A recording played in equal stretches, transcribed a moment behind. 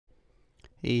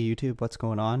Hey YouTube, what's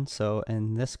going on? So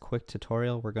in this quick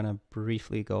tutorial, we're going to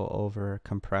briefly go over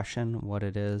compression, what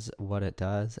it is, what it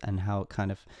does, and how it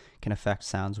kind of can affect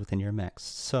sounds within your mix.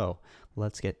 So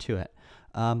let's get to it.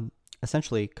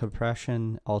 Essentially,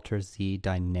 compression alters the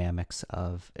dynamics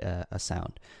of a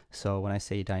sound. So when I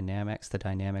say dynamics, the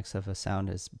dynamics of a sound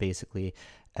is basically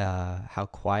how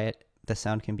quiet the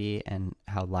sound can be and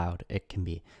how loud it can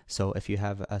be. So if you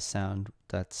have a sound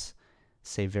that's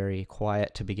say very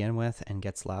quiet to begin with and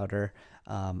gets louder,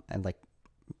 and like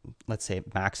let's say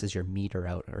it maxes your meter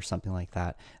out or something like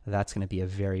that, that's going to be a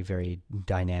very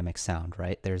dynamic sound,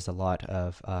 right? There's a lot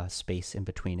of space in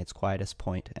between its quietest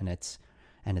point and its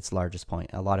largest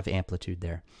point, a lot of amplitude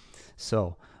there.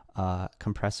 So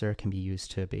compressor can be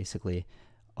used to basically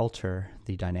alter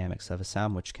the dynamics of a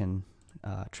sound, which can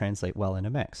translate well in a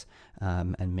mix,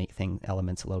 and make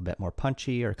elements a little bit more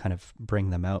punchy or kind of bring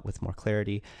them out with more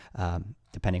clarity,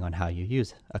 depending on how you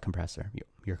use a compressor,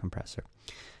 your compressor.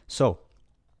 So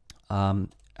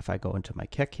if I go into my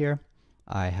kick here,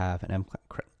 I have an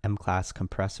M-class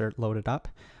compressor loaded up,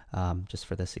 just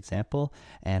for this example,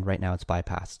 and right now it's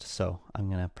bypassed. So I'm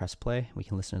going to press play. We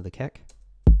can listen to the kick.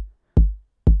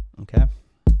 Okay.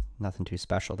 Nothing too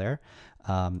special there.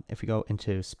 If we go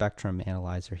into Spectrum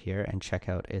Analyzer here and check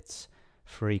out its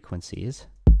frequencies,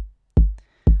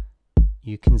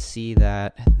 you can see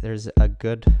that there's a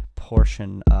good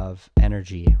portion of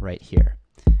energy right here.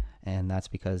 And that's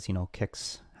because, you know,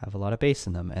 kicks have a lot of bass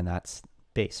in them, and that's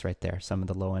bass right there, some of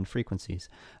the low end frequencies.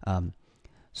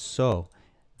 So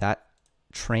that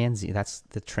that's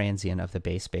the transient of the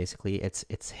bass, basically. Its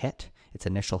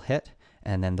initial hit,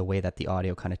 and then the way that the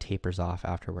audio kind of tapers off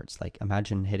afterwards. Like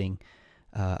imagine hitting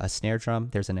a snare drum,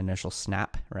 there's an initial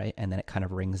snap, right? And then it kind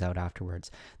of rings out afterwards.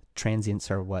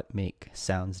 Transients are what make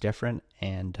sounds different,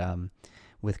 and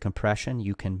with compression,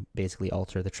 you can basically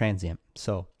alter the transient.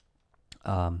 So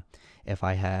if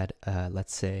I had,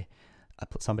 let's say,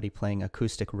 somebody playing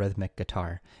acoustic rhythmic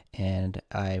guitar, and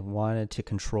I wanted to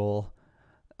control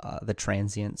the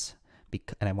transients,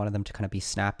 and I wanted them to kind of be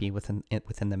snappy within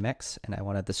the mix, and I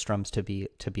wanted the strums to be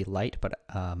light but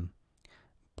kind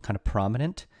of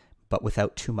prominent, but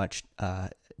without too much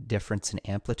difference in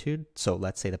amplitude. So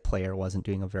let's say the player wasn't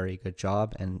doing a very good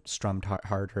job and strummed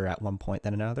harder at one point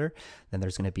than another, then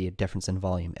there's going to be a difference in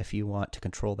volume. If you want to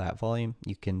control that volume,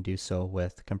 you can do so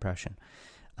with compression.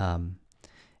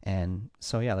 And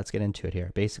so yeah, let's get into it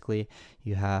here. Basically,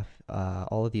 you have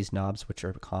all of these knobs, which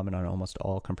are common on almost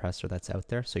all compressor that's out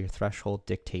there. So your threshold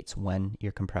dictates when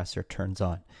your compressor turns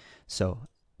on. So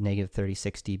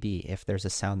 -36 dB, if there's a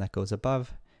sound that goes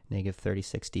above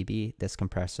 -36 dB, this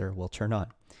compressor will turn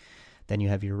on. Then you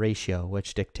have your ratio,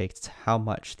 which dictates how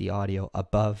much the audio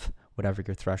above whatever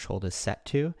your threshold is set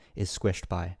to is squished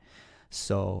by.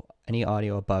 So any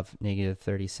audio above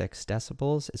 -36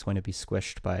 decibels is going to be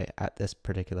squished by, at this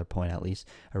particular point at least,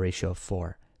 a ratio of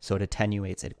 4. So it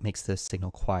attenuates, it makes the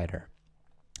signal quieter.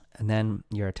 And then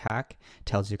your attack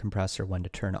tells your compressor when to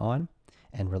turn on,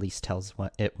 and release tells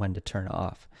it when to turn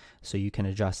off. So you can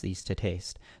adjust these to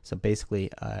taste. So basically,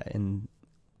 in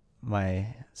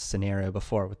my scenario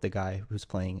before with the guy who's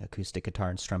playing acoustic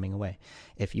guitar and strumming away,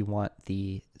 if you want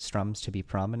the strums to be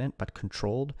prominent but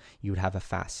controlled, you would have a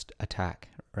fast attack,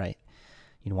 right?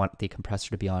 You want the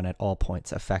compressor to be on at all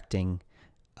points, affecting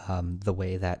the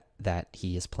way that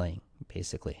he is playing,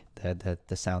 basically,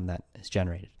 the sound that is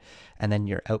generated. And then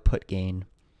your output gain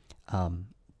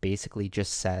basically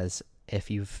just says if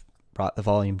you've brought the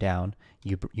volume down,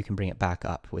 you can bring it back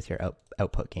up with your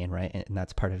output gain, right? And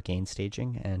that's part of gain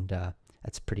staging, and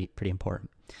that's pretty important.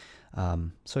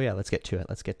 So yeah, let's get to it.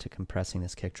 Let's get to compressing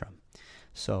this kick drum.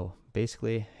 So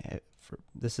basically,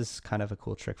 this is kind of a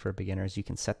cool trick for beginners. You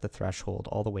can set the threshold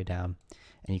all the way down,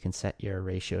 and you can set your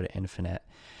ratio to infinite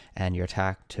and your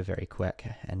attack to very quick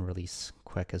and release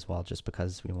quick as well, just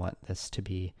because we want this to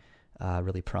be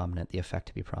really prominent, the effect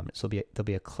to be prominent. So there'll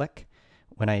be a click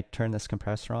when I turn this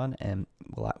compressor on, and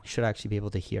we should actually be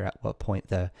able to hear at what point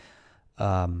the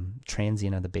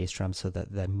transient of the bass drum, so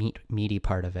that the meaty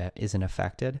part of it isn't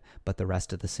affected, but the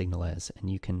rest of the signal is, and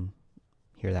you can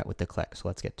hear that with the click. So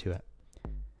let's get to it.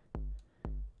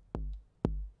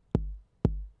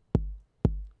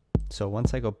 So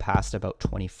once I go past about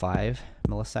 25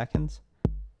 milliseconds,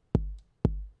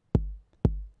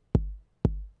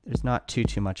 there's not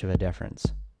too much of a difference.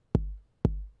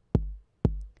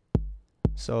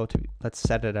 So let's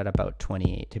set it at about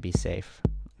 28 to be safe,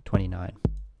 29.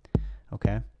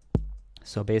 Okay.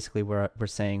 So basically, we're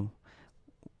saying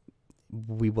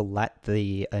we will let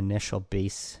the initial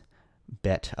bass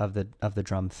bit of the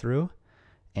drum through,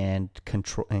 and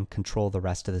control the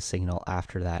rest of the signal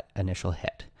after that initial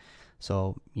hit.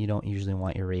 So you don't usually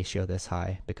want your ratio this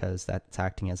high because that's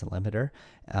acting as a limiter.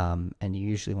 And you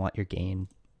usually want your gain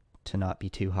to not be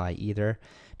too high either,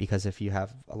 because if you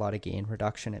have a lot of gain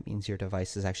reduction, it means your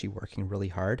device is actually working really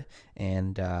hard,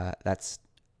 and there's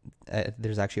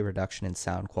actually a reduction in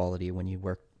sound quality when you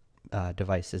work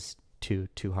devices too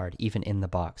hard, even in the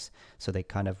box. So they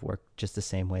kind of work just the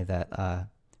same way that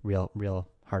real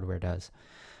hardware does.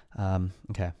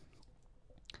 Okay.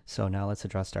 So now let's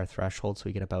adjust our threshold so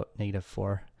we get about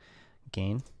 -4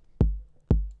 gain.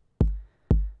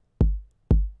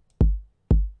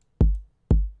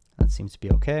 That seems to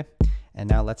be okay. And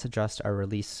now let's adjust our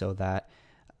release so that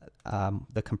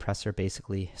the compressor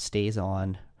basically stays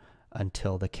on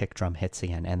until the kick drum hits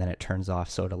again, and then it turns off,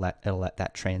 so it'll let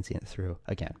that transient through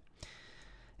again.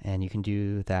 And you can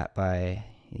do that by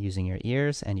using your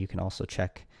ears, and you can also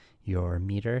check your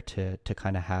meter to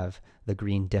kind of have the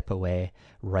green dip away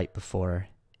right before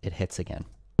it hits again.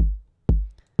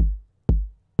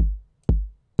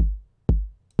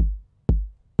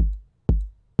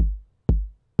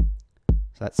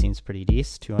 So that seems pretty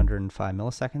decent, 205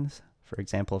 milliseconds. For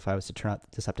example, if I was to turn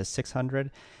this up to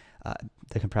 600,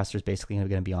 the compressor is basically going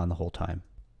to be on the whole time.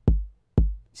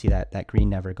 See that green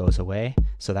never goes away,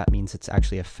 so that means it's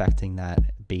actually affecting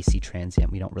that bassy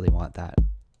transient. We don't really want that.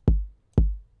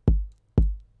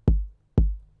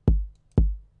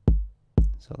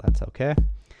 So that's okay.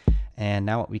 And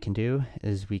now what we can do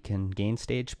is we can gain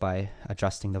stage by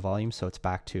adjusting the volume so it's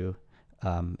back to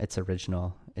its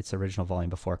original volume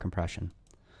before compression.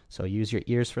 So use your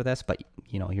ears for this, but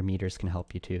your meters can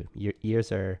help you too. Your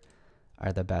ears are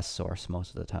the best source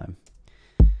most of the time.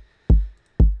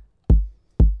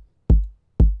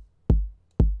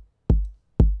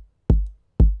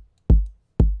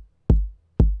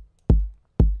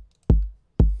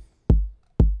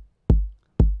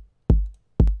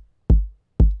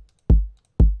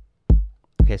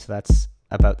 Okay, so that's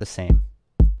about the same.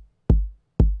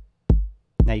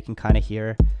 Now you can kind of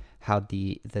hear how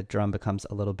the drum becomes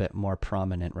a little bit more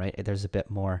prominent, right? There's a bit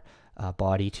more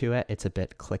body to it. It's a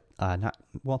bit a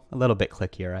little bit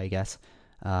clickier, I guess,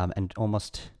 and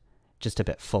almost just a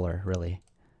bit fuller, really.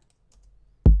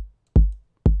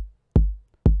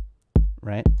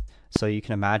 Right? So you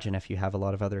can imagine if you have a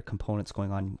lot of other components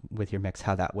going on with your mix,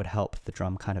 how that would help the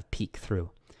drum kind of peek through.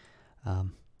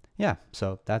 Yeah,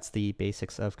 so that's the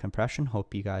basics of compression.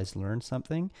 Hope you guys learned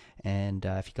something. And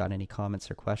if you got any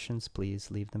comments or questions, please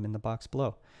leave them in the box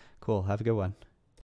below. Cool. Have a good one.